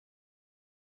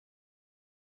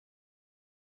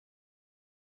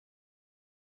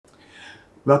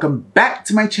Welcome back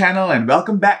to my channel and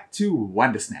welcome back to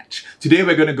Wondersnatch. Today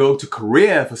we're going to go to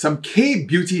Korea for some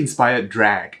K-beauty inspired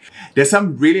drag. There's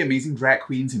some really amazing drag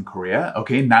queens in Korea,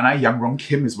 okay? Nana Youngrong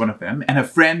Kim is one of them, and her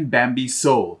friend Bambi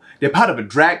Seoul. They're part of a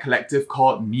drag collective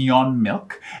called Neon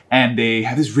Milk, and they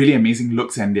have this really amazing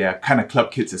looks and they're kind of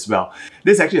club kids as well.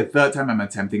 This is actually the third time I'm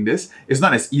attempting this. It's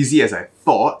not as easy as I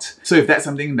thought, so if that's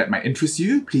something that might interest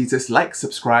you, please just like,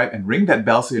 subscribe, and ring that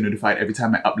bell so you're notified every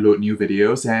time I upload new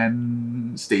videos,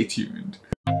 and stay tuned.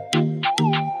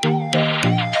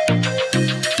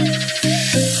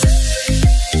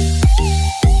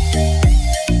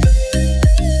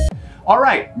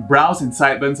 Alright, brows and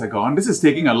sideburns are gone. This is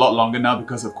taking a lot longer now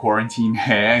because of quarantine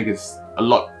hair. It's a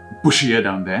lot bushier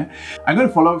down there. I'm going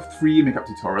to follow 3 makeup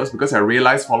tutorials because I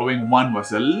realized following one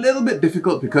was a little bit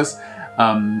difficult because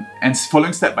and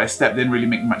following step by step didn't really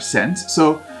make much sense.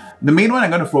 So the main one I'm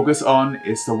going to focus on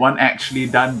is the one actually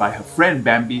done by her friend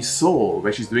Bambi Seoul,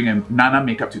 where she's doing a Nana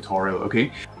makeup tutorial,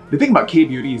 okay? The thing about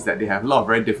K-beauty is that they have a lot of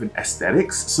very different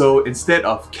aesthetics. So instead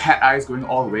of cat eyes going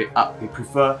all the way up, they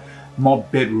prefer more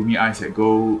bedroomy eyes that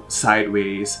go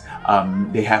sideways.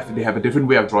 They have a different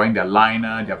way of drawing their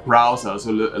liner. Their brows are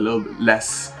also a little bit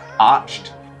less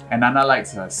arched. And Nana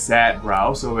likes a sad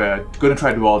brow, so we're going to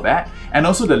try to do all that. And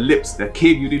also the lips, the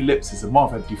K-beauty lips is more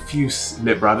of a diffuse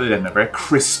lip rather than a very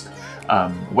crisp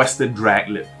Western drag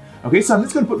lip. Okay, so I'm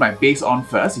just going to put my base on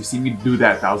first. You've seen me do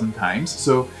that 1,000 times.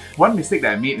 So one mistake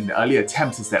that I made in the earlier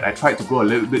attempts is that I tried to go a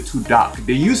little bit too dark.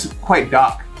 They use quite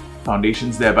dark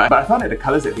foundations there, but I found that the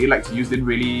colours that they like to use didn't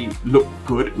really look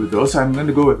good with those, so I'm going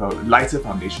to go with a lighter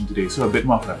foundation today, so a bit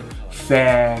more of a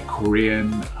fair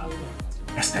Korean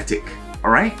aesthetic.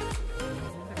 Alright?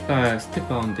 색깔 스틱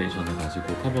파운데이션을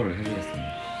가지고 커버를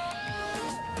해주겠습니다.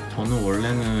 저는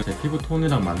원래는 제 피부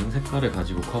톤이랑 맞는 색깔을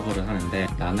가지고 커버를 하는데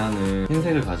나나는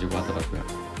흰색을 가지고 하더라고요.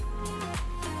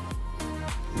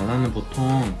 나나는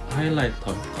보통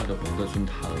하이라이터 효과를 먼저 준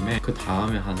다음에 그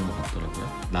다음에 하는 것 같더라고요.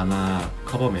 나나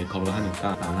커버 메이크업을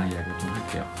하니까 나나 이야기를 좀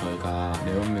할게요. 저희가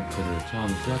네온 밀크를 처음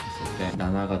시작했을 때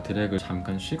나나가 드랙을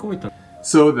잠깐 쉬고 있던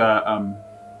So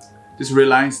just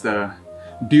realized the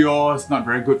Dior is not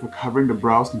very good for covering the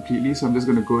brows completely, so I'm just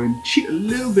going to go and cheat a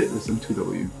little bit with some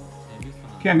 2W.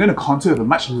 Okay, I'm going to contour with a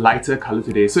much lighter color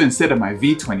today. So instead of my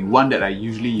V21 that I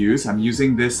usually use, I'm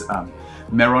using this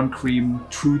Marron Cream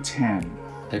True Tan.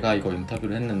 제가 이거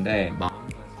인터뷰를 했는데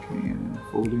Okay, and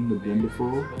folding the blender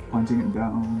fold, pointing it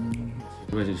down.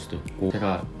 해질 수도 있고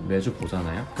제가 매주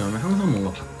보잖아요. 그러면 항상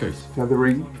뭔가 바뀌어 있어요.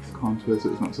 Feathering, contour so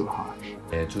it's not so harsh.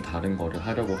 매주 다른 거를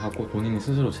하려고 하고 본인이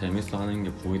스스로 재밌어 하는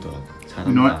게 보이더라고요.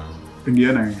 You know what? 잘한다. In the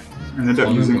end, I ended up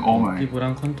using all my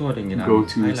피부랑 컨투어링이랑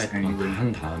go-tos 하이라이터만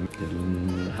한 다음에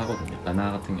눈 하거든요.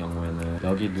 나나 같은 경우에는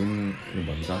여기 눈을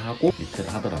먼저 하고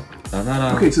밑에를 하더라고요.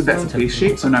 나나랑 Okay, so that's the base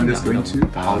shape. So now I'm just going to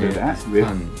powder that with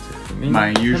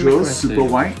my usual super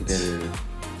white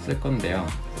쓸 건데요.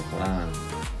 이거랑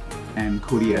and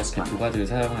Cody S. 두 가지를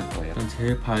사용할 거예요.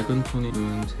 제일 밝은 톤이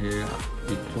제일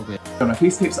이쪽에. So my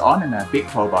face tape's on and I bake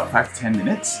for about 5 to 10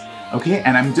 minutes. Okay,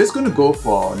 and I'm just going to go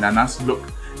for Nana's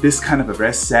look. This kind of a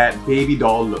very sad baby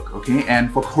doll look, okay?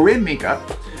 And for Korean makeup,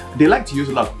 they like to use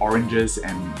a lot of oranges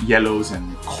and yellows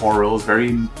and corals,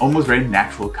 almost very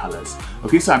natural colors.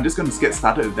 Okay, so I'm just going to get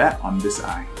started with that on this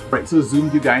eye. Right, so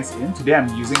zoomed you guys in. Today I'm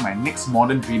using my NYX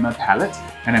Modern Dreamer palette,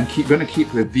 and I'm going to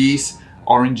keep with these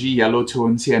orangey yellow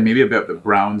tones here, maybe a bit of the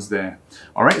browns there.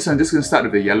 Alright, so I'm just going to start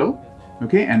with the yellow,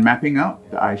 okay, and mapping out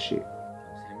the eye shape.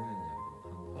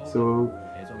 So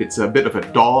it's a bit of a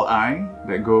doll eye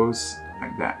that goes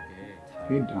like that,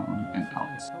 okay, down and out.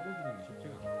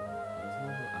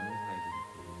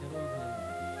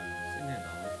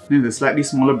 Then the slightly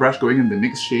smaller brush going in the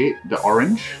next shade, the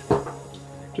orange,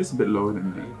 just a bit lower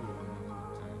than that.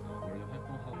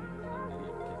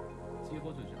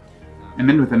 And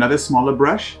then with another smaller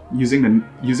brush, using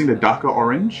the darker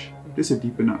orange, just to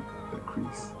deepen up the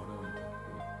crease.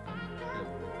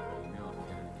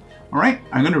 Alright,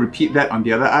 I'm going to repeat that on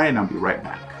the other eye and I'll be right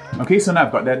back. Okay, so now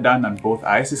I've got that done on both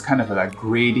eyes. It's kind of a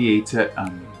gradiated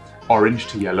orange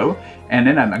to yellow. And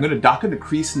then I'm going to darken the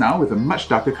crease now with a much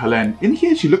darker color. And in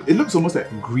here, it looks almost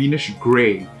like greenish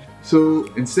gray.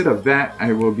 So instead of that,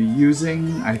 I will be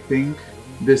using, I think,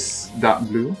 this dark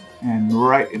blue and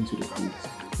right into the crease.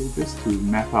 Okay, just to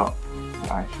map out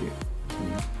the eye shape.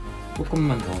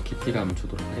 조금만 더 깊이감을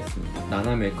주도록 하겠습니다.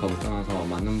 나나 메이크업을 떠나서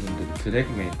많은 분들이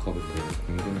드랙 메이크업을 되게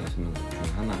궁금해하시는 것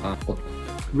중에 하나가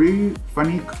Really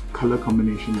funny color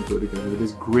combination to go together.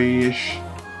 This grayish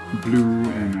blue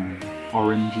and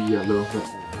orangey yellow, but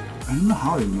I don't know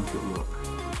how they make it work.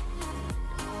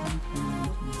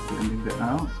 Blending that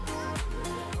out,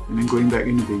 and then going back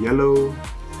into the yellow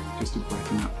just to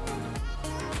brighten up.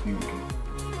 Okay.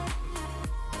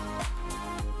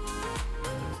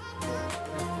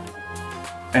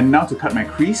 And now to cut my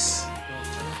crease,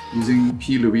 using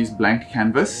P. Louise blank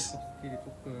canvas,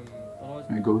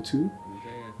 my go-to.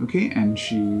 Okay, and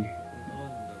she...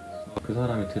 그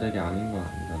사람이 드랙이 아닌 건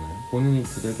아니잖아요. 본인이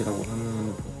드랙이라고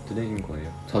하면 드랙인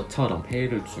거예요. 저처럼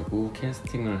페이를 주고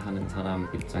캐스팅을 하는 사람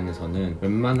입장에서는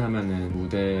웬만하면은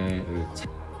무대를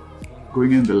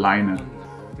going in the liner.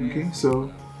 Okay, so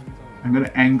I'm going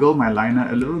to angle my liner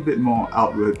a little bit more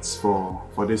outwards for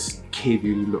this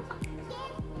K-beauty look.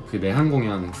 그 내한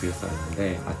공연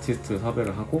기획사였는데 아티스트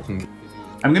섭외를 하고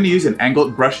I'm going to use an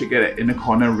angled brush to get it in the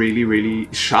corner really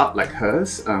sharp like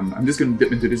hers. I'm just going to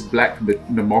dip into this black,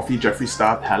 the Morphe Jeffree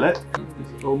Star palette.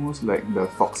 It's almost like the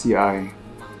foxy eye.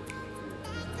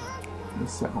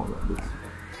 Let's set all of this.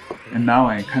 And now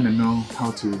I kind of know how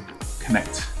to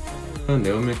connect.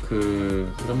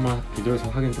 네온메이크 이런 말 비디오에서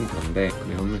하긴 좀 그런데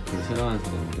네온메이크를 싫어하는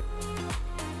사람들.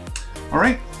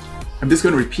 Alright, I'm just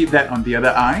going to repeat that on the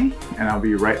other eye and I'll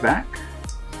be right back.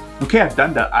 Okay, I've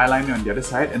done the eyeliner on the other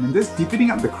side and I'm just deepening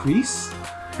up the crease.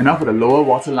 And now for the lower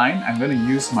waterline, I'm going to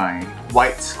use my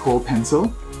white kohl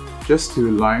pencil just to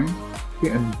line,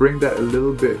 okay, and bring that a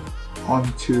little bit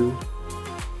onto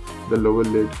the lower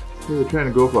lid. Okay, we're trying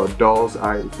to go for a doll's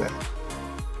eye effect.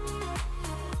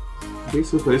 Okay,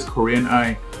 so for this Korean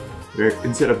eye,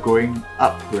 instead of going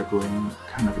up, we're going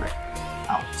kind of like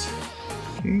out.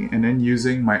 Okay, and then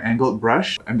using my angled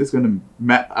brush, I'm just going to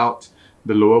map out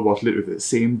the lower water lid with the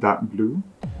same dark blue.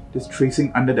 Just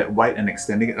tracing under that white and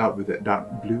extending it out with that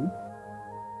dark blue.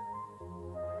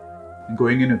 And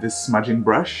going in with this smudging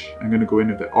brush, I'm going to go in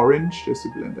with the orange just to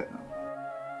blend that out.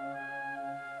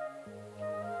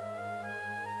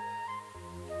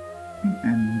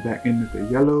 And back in with the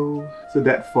yellow. So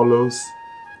that follows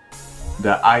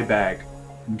the eye bag.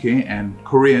 Okay, and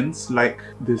Koreans like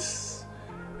this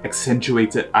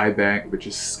accentuated eye bag, which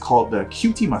is called the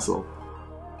cutie muscle.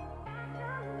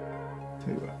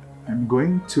 Tell you what, I'm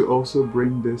going to also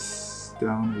bring this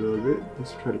down a little bit.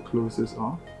 Just try to close this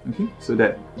off. Okay, so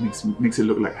that makes it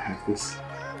look like I have this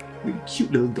really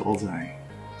cute little doll's eye.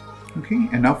 Okay,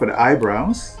 and now for the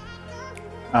eyebrows.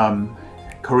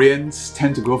 Koreans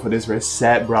tend to go for this very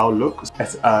sad brow look.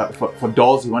 As, for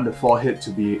dolls, you want the forehead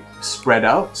to be spread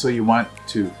out, so you want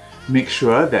to make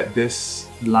sure that this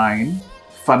line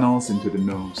funnels into the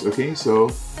nose. Okay, so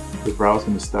the brow is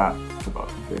going to start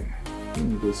about there.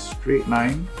 With a straight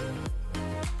line.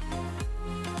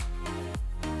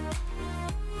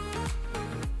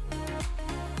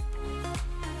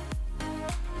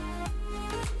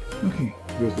 Okay,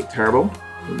 feels a bit terrible,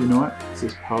 but you know what? This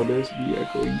is powders. We are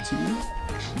going to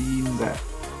clean that.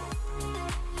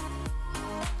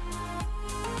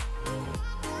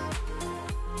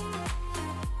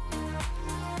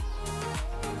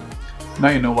 Now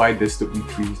you know why this took me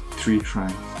three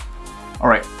tries.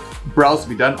 Alright, brows will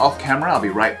be done off camera. I'll be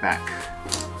right back.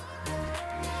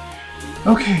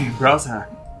 Okay, brows are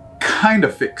kind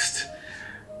of fixed.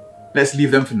 Let's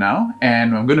leave them for now,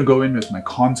 and I'm going to go in with my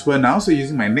contour now. So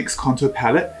using my NYX contour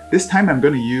palette, this time I'm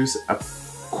going to use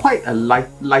quite a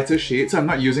lighter shade. So I'm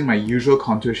not using my usual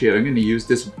contour shade. I'm going to use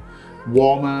this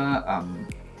warmer,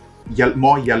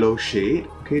 more yellow shade,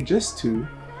 okay, just to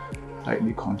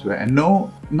lightly contour. And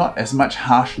no, not as much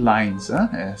harsh lines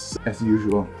as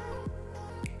usual.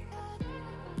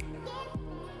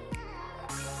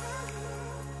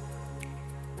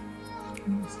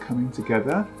 It's coming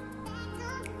together.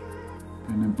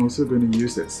 And I'm also going to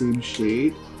use that same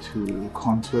shade to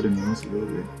contour the nose a little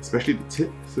bit, especially the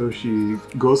tip. So she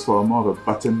goes for more of a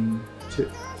button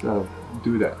tip. So I'll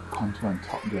do that contour on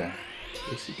top there,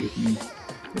 just to give me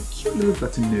a cute little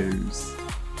button nose.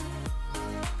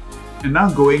 And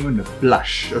now going on the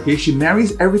blush. Okay, she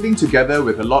marries everything together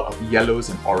with a lot of yellows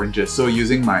and oranges. So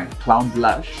using my clown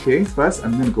blush. Okay, first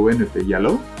I'm going to go in with the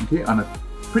yellow. Okay, on a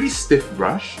pretty stiff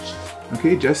brush.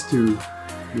 Okay, just to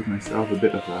give myself a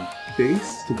bit of a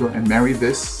base to go and marry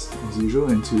this as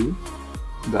usual into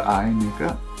the eye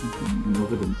makeup, okay, and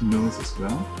over the nose as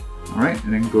well. Alright,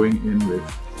 and then going in with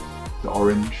the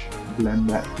orange, blend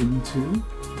that into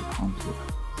the contour.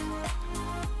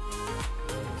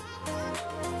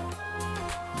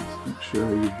 Just make sure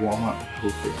you warm up the whole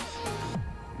face.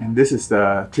 And this is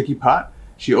the tricky part.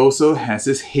 She also has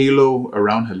this halo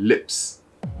around her lips,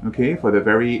 okay, for that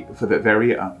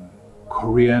very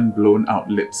Korean blown out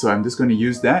lips. So I'm just going to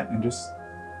use that and just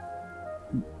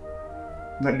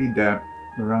lightly dab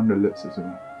around the lips as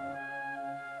well.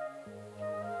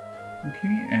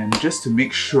 Okay, and just to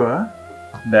make sure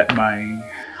that my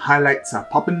highlights are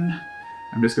popping,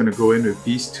 I'm just going to go in with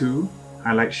these two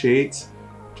highlight shades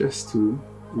just to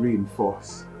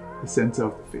reinforce. the center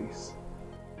of the face.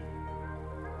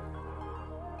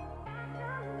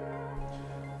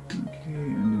 Okay,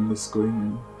 and then just going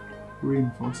and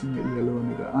reinforcing the yellow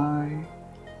under the eye.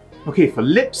 Okay, for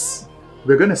lips,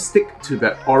 we're gonna stick to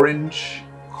that orange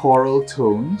coral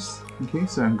tones. Okay,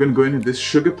 so I'm gonna go into this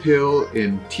Sugar Pill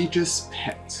in Teacher's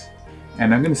Pet.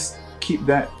 And I'm gonna keep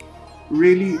that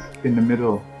really in the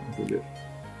middle of the lip.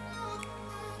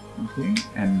 Okay,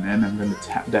 and then I'm gonna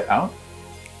tap that out.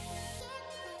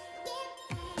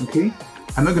 Okay,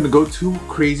 I'm not gonna go too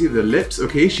crazy with the lips,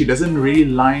 okay? She doesn't really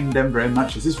line them very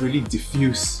much. It's this really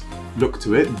diffuse look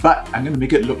to it, but I'm gonna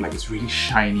make it look like it's really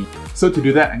shiny. So to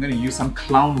do that, I'm gonna use some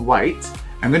Clown White.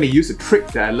 I'm gonna use a trick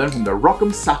that I learned from the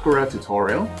Rock'em Sakura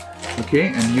tutorial. Okay,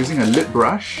 and using a lip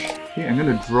brush, okay, I'm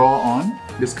gonna draw on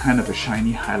this kind of a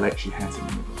shiny highlight she has in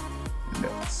the middle. And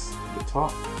that's the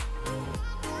top.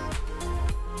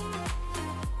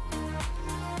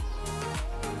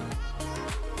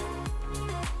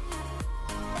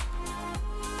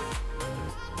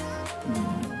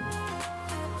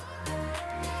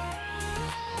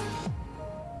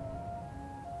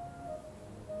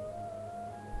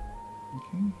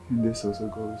 Okay, and this also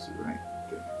goes right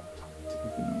there, tip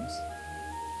of the nose.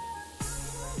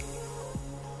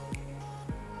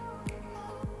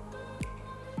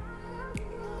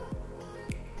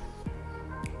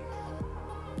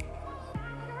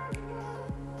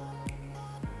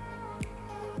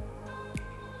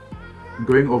 I'm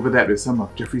going over that with some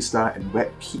of Jeffree Star and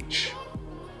Wet Peach.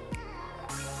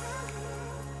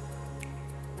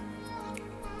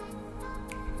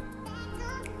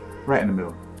 Right in the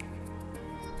middle.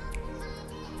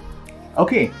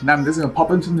 Okay, now I'm just gonna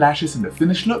pop in some lashes in the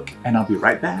finished look and I'll be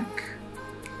right back.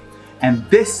 And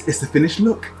this is the finished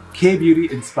look.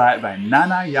 K-Beauty inspired by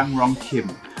Nana Youngrong Kim.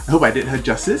 I hope I did her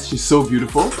justice. She's so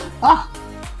beautiful.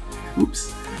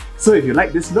 Oops. So if you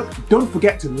like this look, don't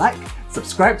forget to like,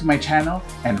 subscribe to my channel,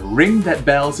 and ring that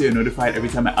bell so you're notified every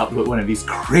time I upload one of these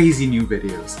crazy new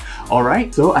videos.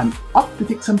 Alright, so I'm up to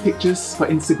take some pictures for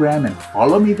Instagram and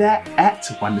follow me there at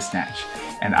Wondersnatch.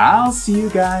 And I'll see you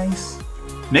guys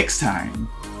next time.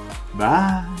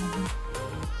 Bye!